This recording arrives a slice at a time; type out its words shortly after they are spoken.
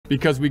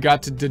because we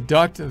got to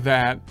deduct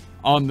that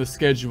on the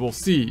Schedule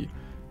C,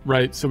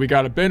 right? So we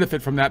got a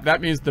benefit from that.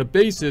 That means the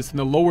basis, and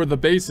the lower the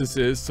basis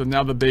is, so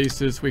now the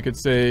basis we could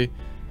say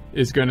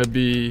is going to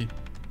be,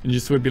 and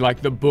just would be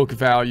like the book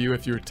value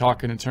if you're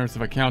talking in terms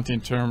of accounting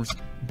terms,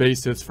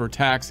 basis for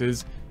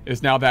taxes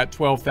is now that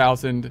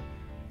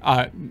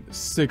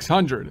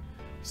 12,600.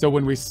 So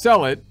when we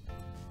sell it,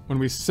 we're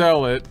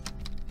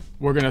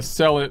going to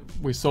sell it,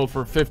 we sold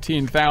for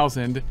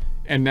 15,000,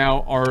 and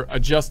now our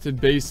adjusted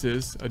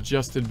basis, I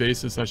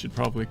should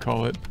probably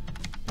call it,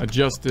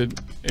 adjusted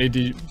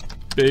AD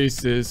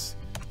basis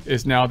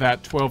is now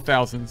that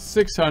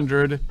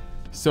 12,600.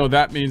 So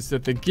that means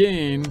that the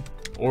gain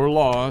or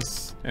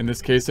loss, in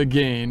this case a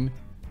gain,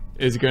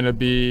 is going to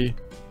be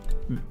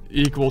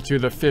equal to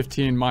the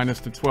 15 minus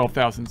the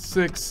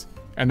 12,006,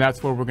 and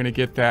that's where we're going to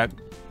get that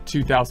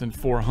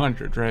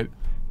 2,400, right?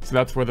 So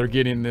that's where they're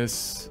getting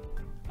this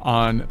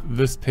on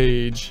this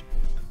page,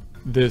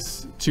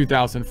 this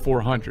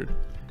 2,400.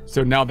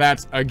 So now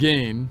that's a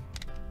gain.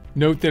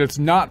 Note that it's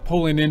not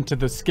pulling into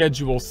the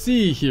Schedule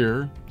C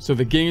here, so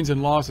the gains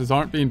and losses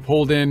aren't being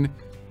pulled in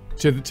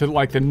to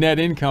like the net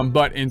income,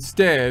 but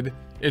instead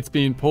it's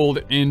being pulled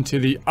into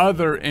the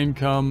other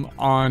income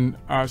on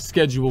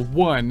Schedule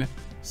 1.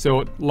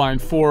 So line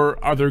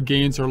 4, other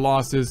gains or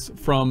losses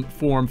from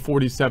Form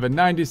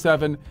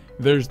 4797.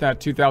 There's that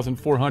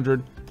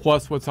 2,400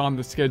 plus what's on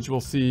the Schedule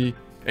C,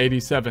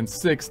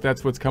 87.6.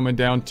 That's what's coming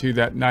down to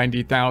that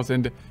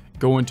 90,000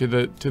 going to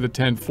the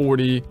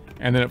 1040,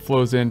 and then it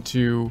flows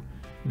into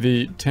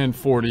the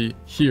 1040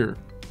 here.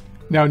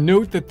 Now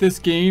note that this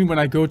gain, when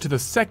I go to the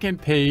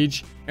second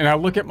page and I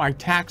look at my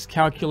tax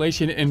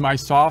calculation in my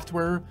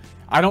software,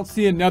 I don't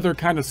see another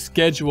kind of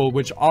schedule,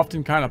 which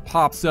often kind of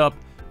pops up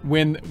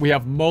when we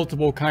have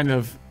multiple kind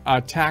of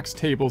tax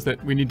tables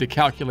that we need to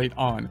calculate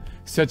on,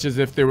 such as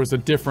if there was a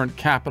different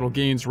capital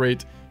gains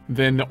rate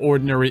than the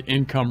ordinary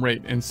income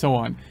rate and so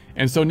on.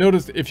 And so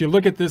notice, if you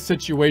look at this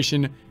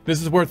situation,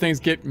 this is where things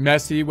get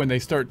messy when they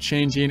start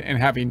changing and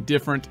having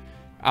different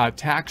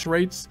tax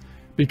rates.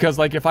 Because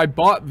like if I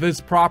bought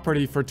this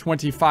property for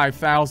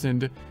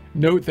 25,000,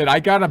 note that I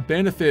got a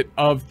benefit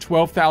of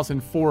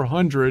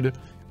 12,400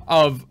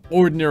 of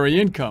ordinary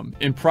income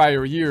in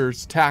prior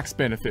years, tax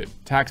benefit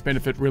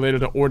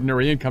related to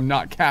ordinary income,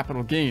 not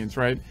capital gains,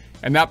 right?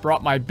 And that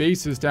brought my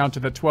basis down to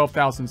the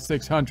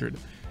 12,600.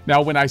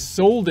 Now, when I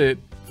sold it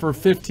for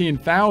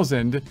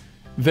 15,000,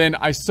 then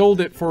I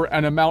sold it for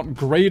an amount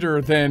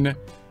greater than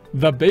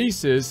the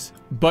basis,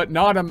 but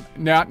not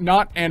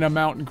an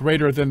amount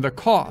greater than the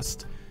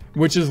cost,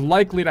 which is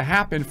likely to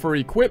happen for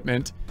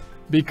equipment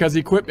because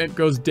equipment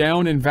goes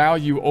down in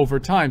value over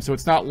time. So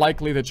it's not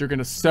likely that you're going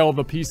to sell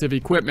the piece of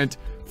equipment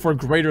for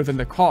greater than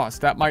the cost.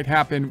 That might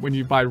happen when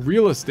you buy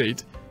real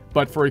estate,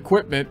 but for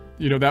equipment,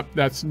 you know,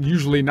 that's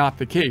usually not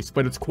the case.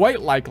 But it's quite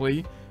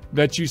likely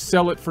that you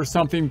sell it for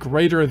something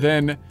greater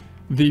than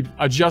the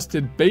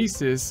adjusted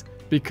basis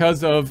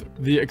because of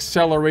the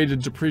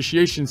accelerated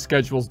depreciation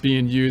schedules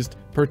being used,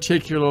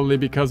 particularly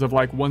because of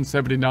like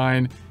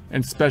 179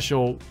 and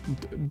special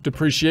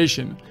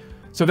depreciation.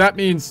 So that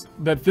means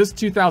that this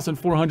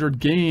 2,400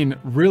 gain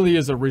really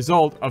is a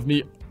result of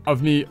me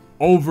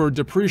over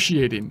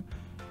depreciating.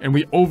 And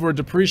we over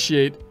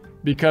depreciate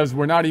because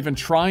we're not even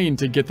trying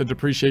to get the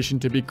depreciation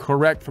to be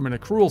correct from an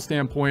accrual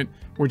standpoint.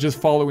 We're just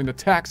following the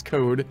tax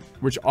code,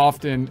 which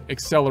often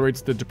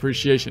accelerates the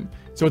depreciation.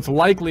 So it's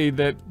likely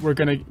that we're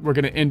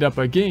gonna end up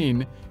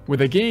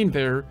with a gain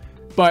there.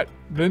 But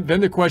then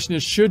the question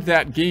is, should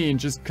that gain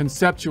just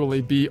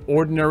conceptually be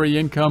ordinary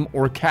income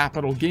or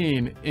capital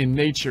gain in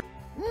nature?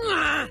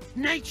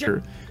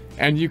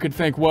 And you could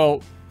think,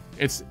 well,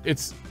 it's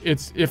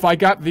if I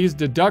got these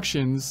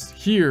deductions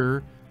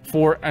here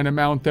for an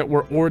amount that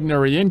were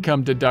ordinary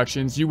income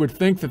deductions, you would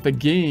think that the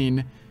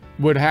gain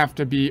would have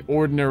to be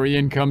ordinary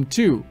income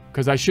too,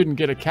 because I shouldn't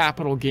get a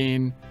capital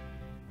gain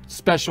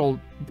special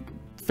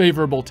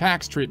favorable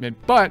tax treatment.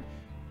 But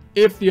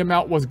if the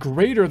amount was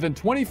greater than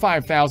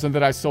 25,000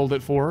 that I sold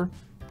it for,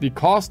 the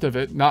cost of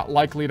it not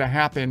likely to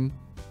happen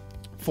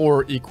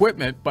for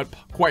equipment, but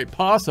quite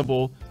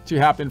possible to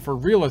happen for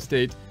real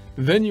estate,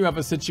 then you have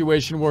a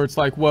situation where it's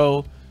like,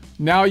 well,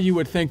 now you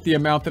would think the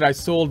amount that I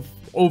sold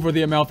over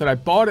the amount that I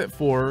bought it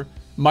for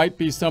might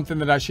be something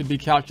that I should be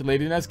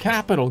calculating as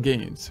capital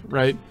gains,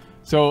 right?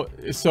 So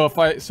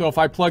if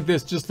I plug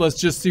this, let's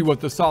just see what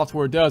the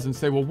software does and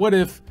say, well, what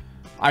if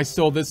I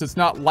sold this? It's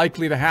not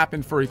likely to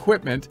happen for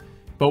equipment,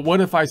 but what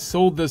if I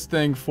sold this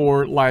thing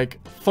for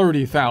like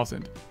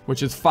 30,000,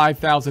 which is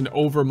 5,000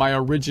 over my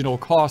original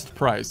cost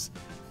price.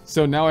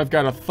 So now I've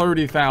got a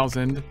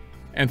 30,000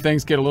 and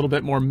things get a little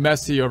bit more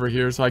messy over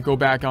here. So I go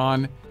back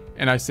on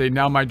and I say,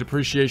 now my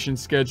depreciation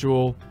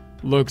schedule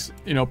looks,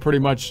 you know, pretty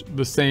much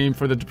the same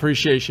for the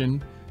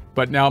depreciation,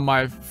 but now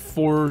my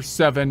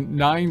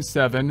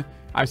 4797,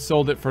 I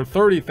sold it for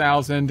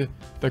 30,000.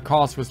 The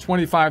cost was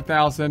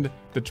 25,000.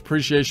 The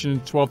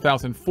depreciation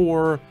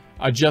 12,004.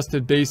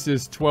 Adjusted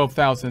basis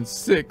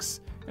 12,006,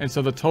 and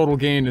so the total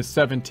gain is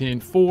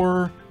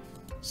 17,400.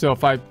 So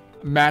if I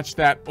match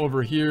that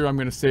over here, I'm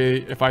going to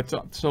say if I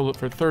sold it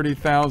for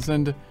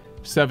 30,000,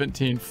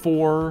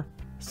 17.4.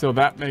 So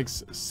that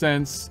makes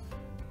sense.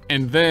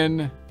 And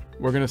then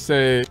we're going to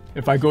say,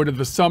 if I go to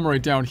the summary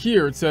down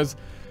here, it says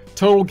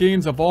total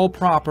gains of all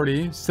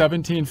property,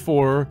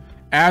 17.4,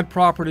 add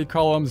property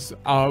columns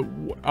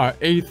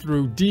A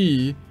through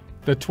D,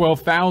 the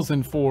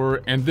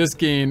 12,004, and this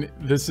gain,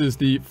 this is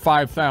the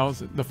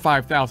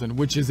 5,000,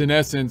 which is in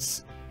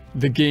essence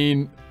the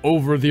gain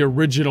over the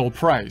original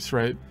price,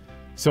 right?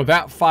 So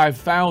that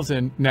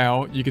 5,000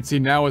 now, you can see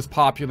now is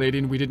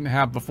populating. We didn't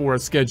have before a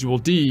Schedule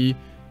D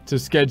to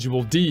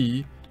Schedule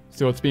D.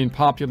 So it's being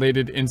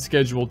populated in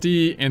Schedule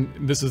D, and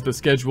this is the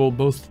schedule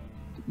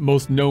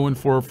most known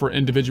for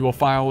individual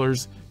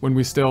filers when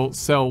we still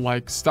sell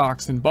like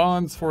stocks and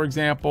bonds, for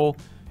example.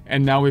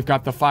 And now we've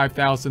got the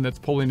 5,000 that's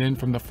pulling in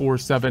from the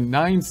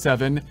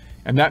 4797,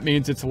 and that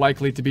means it's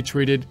likely to be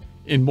treated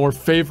in more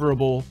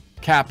favorable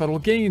capital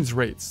gains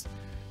rates.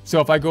 So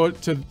if I go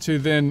to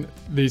then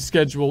the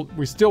schedule,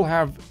 we still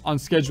have on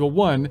Schedule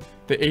 1,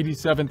 the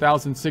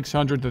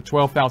 87,600 to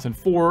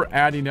 12,004,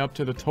 adding up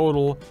to the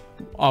total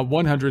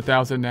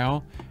 100,000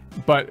 now,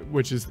 but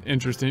which is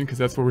interesting because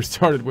that's where we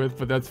started with,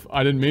 but that's,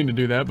 I didn't mean to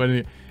do that. But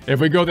anyway, if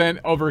we go then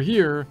over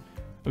here,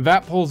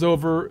 that pulls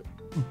over,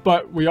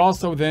 but we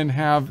also then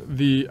have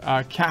the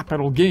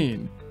capital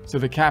gain. So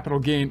the capital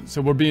gain,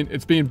 so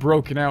it's being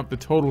broken out, the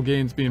total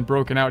gain's being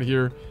broken out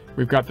here.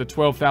 We've got the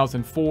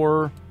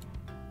 12,004,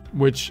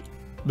 which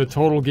the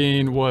total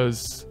gain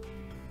was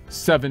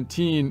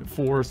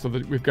 17.4, so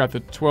that we've got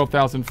the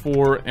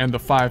 12,004 and the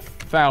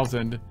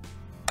 5,000,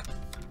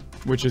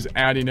 which is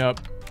adding up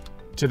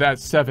to that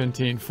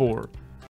 17.4.